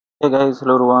Hey guys,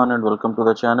 hello everyone and welcome to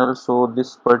the channel. So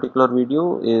this particular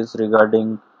video is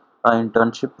regarding an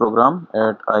internship program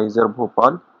at IISER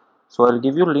Bhopal. So I'll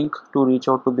give you a link to reach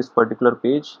out to this particular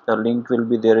page. The link will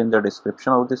be there in the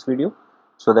description of this video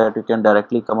so that you can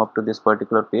directly come up to this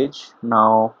particular page.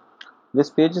 Now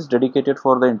this page is dedicated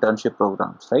for the internship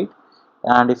programs, right?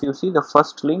 And if you see the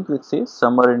first link which says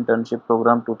Summer Internship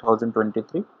Program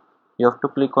 2023, you have to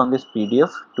click on this PDF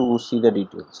to see the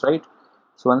details, right?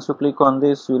 So once you click on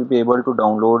this, you will be able to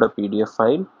download a PDF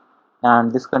file,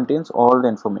 and this contains all the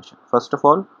information. First of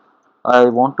all, I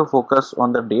want to focus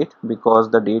on the date because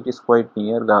the date is quite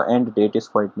near, the end date is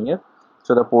quite near.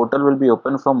 So the portal will be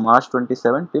open from March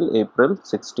 27th till April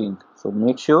 16th. So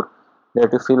make sure that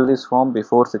you fill this form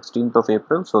before 16th of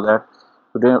April so that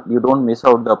you don't miss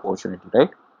out the opportunity,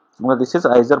 right? Now this is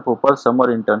IISER Bhopal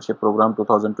Summer Internship Program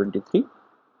 2023,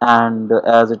 and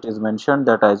as it is mentioned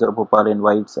that IISER Bhopal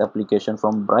invites application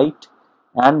from bright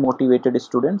and motivated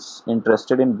students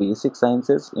interested in basic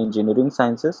sciences, engineering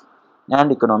sciences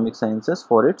and economic sciences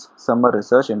for its summer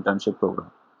research internship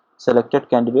program. Selected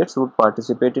candidates would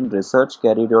participate in research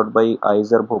carried out by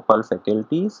IISER Bhopal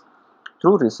faculties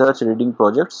through research reading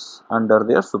projects under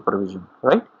their supervision,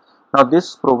 right? Now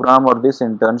this program or this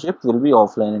internship will be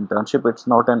offline internship, it's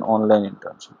not an online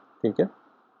internship. Okay.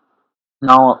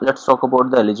 Now let's talk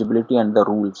about the eligibility and the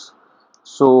rules.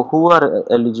 So who are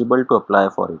eligible to apply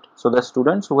for it? So the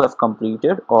students who have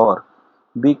completed or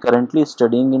be currently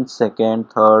studying in second,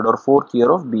 third or fourth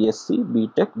year of BSc,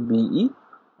 BTech, BE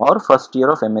or first year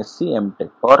of MSc,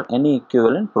 MTech or any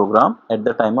equivalent program at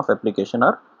the time of application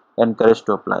are encouraged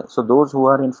to apply. So those who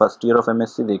are in first year of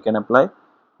MSc, they can apply.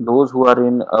 Those who are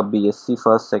in a BSc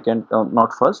first, second,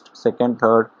 not first, second,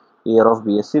 third year of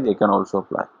BSc, they can also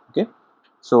apply. Okay.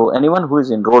 So anyone who is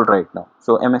enrolled right now,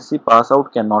 so MSc pass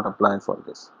out cannot apply for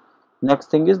this. Next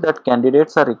thing is that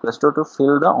candidates are requested to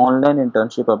fill the online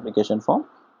internship application form.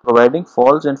 Providing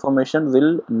false information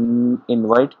will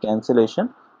invite cancellation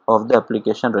of the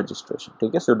application registration.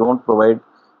 Okay, so don't provide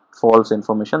false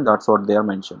information, that's what they are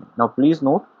mentioning. Now please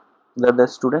note that the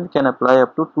student can apply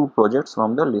up to 2 projects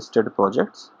from the listed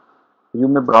projects. You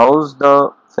may browse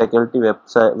the faculty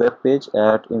web page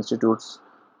at institute's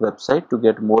website to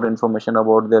get more information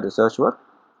about their research work.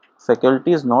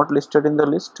 Faculty is not listed in the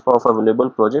list of available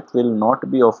projects will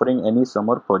not be offering any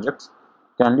summer projects.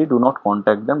 Kindly do not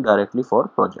contact them directly for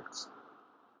projects.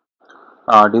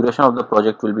 Duration of the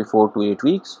project will be 4 to 8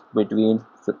 weeks between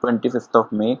 25th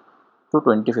of May to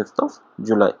 25th of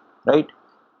July, right?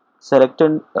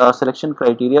 Selection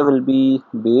criteria will be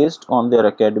based on their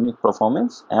academic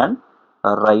performance and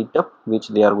a write-up which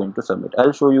they are going to submit.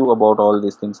 I'll show you about all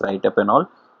these things, write-up and all,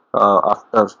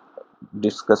 after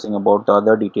discussing about the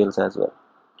other details as well.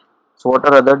 So what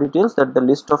are other details? That the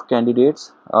list of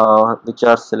candidates which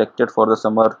are selected for the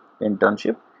summer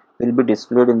internship will be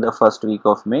displayed in the first week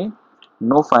of May.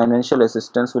 No financial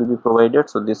assistance will be provided,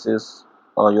 so this is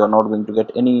you are not going to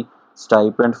get any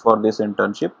stipend for this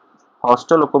internship.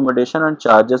 Hostel accommodation and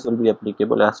charges will be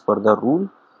applicable as per the rule.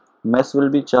 Mess will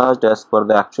be charged as per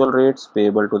the actual rates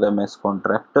payable to the mess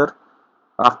contractor.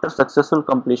 After successful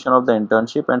completion of the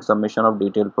internship and submission of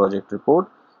detailed project report,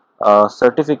 a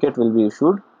certificate will be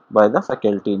issued by the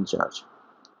faculty in charge.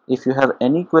 If you have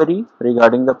any query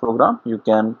regarding the program, you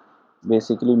can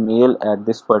basically mail at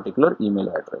this particular email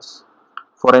address.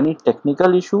 For any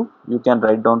technical issue, you can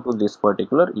write down to this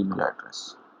particular email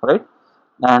address, right?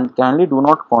 And kindly do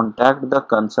not contact the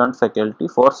concerned faculty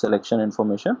for selection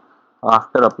information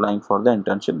after applying for the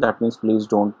internship. That means please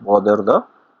don't bother the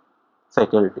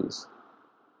faculties.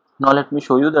 Now let me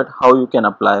show you that how you can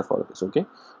apply for this. Okay,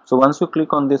 so once you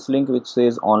click on this link which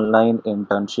says online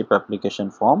internship application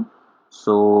form,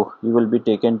 so you will be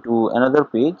taken to another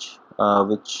page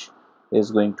which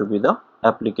is going to be the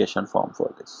application form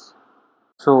for this.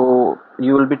 So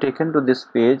you will be taken to this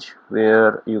page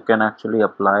where you can actually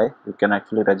apply, you can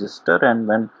actually register and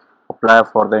then apply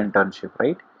for the internship,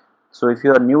 right? So if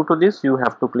you are new to this, you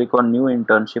have to click on new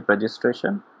internship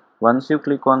registration. Once you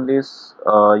click on this,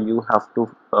 you have to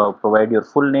provide your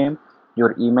full name,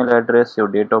 your email address, your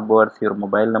date of birth, your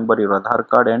mobile number, your Aadhaar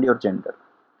card and your gender.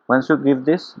 Once you give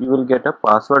this, you will get a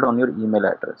password on your email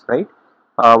address, right?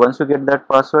 Once you get that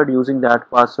password, using that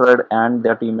password and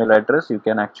that email address, you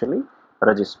can actually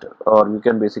register or you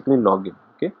can basically log in.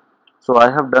 Okay, so I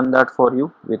have done that for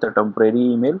you with a temporary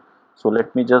email. So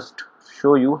let me just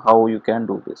show you how you can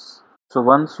do this. So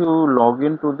once you log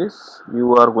into this,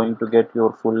 you are going to get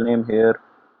your full name here,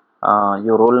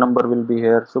 your roll number will be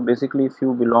here. So basically if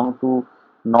you belong to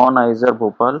non-IISER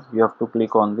Bhopal, you have to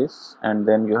click on this and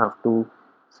then you have to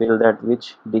fill that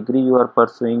which degree you are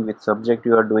pursuing, which subject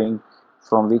you are doing,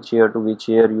 from which year to which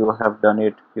year you have done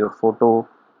it, your photo,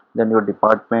 then your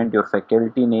department, your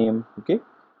faculty name, okay,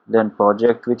 then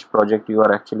project, which project you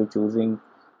are actually choosing,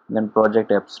 then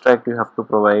project abstract you have to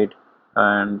provide,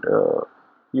 and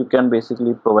you can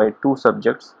basically provide 2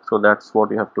 subjects, so that's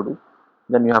what you have to do.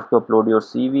 Then you have to upload your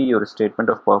CV, your statement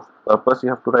of purpose you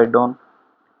have to write down,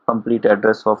 complete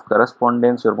address of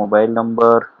correspondence, your mobile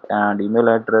number and email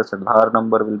address, Aadhaar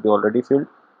number will be already filled,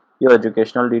 your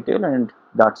educational detail, and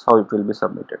that's how it will be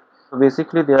submitted. So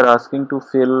basically they are asking to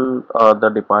fill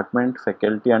the department,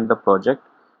 faculty and the project.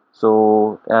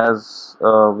 So as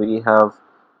we have,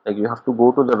 like, you have to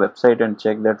go to the website and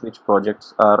check that which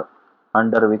projects are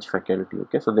under which faculty.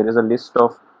 Okay, so there is a list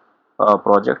of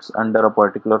projects under a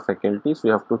particular faculty, so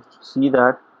you have to see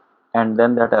that, and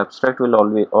then that abstract will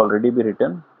already be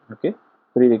written. Okay,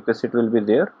 prerequisite will be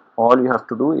there. All you have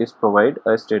to do is provide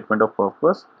a statement of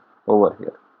purpose over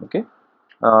here. Okay,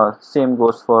 same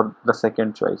goes for the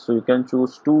second choice. So you can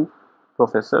choose 2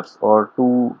 professors or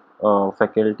 2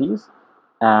 faculties,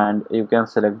 and you can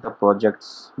select the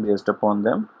projects based upon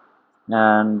them,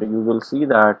 and you will see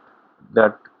that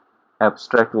that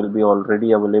abstract will be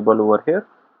already available over here.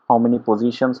 How many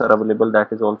positions are available,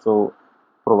 that is also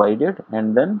provided,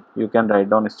 and then you can write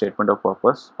down a statement of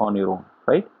purpose on your own,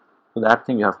 right? So that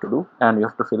thing you have to do, and you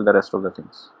have to fill the rest of the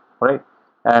things, right?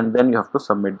 And then you have to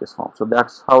submit this form. So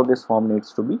that's how this form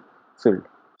needs to be filled.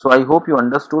 So I hope you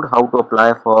understood how to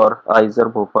apply for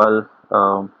IISER Bhopal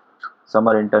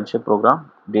summer internship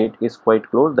program. Date is quite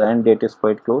close, the end date is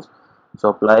quite close, so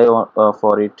apply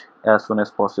for it as soon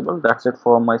as possible. That's it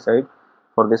from my side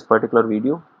for this particular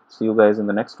video. See you guys in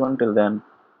the next one. Till then,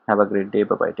 have a great day.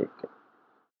 Bye bye, take care.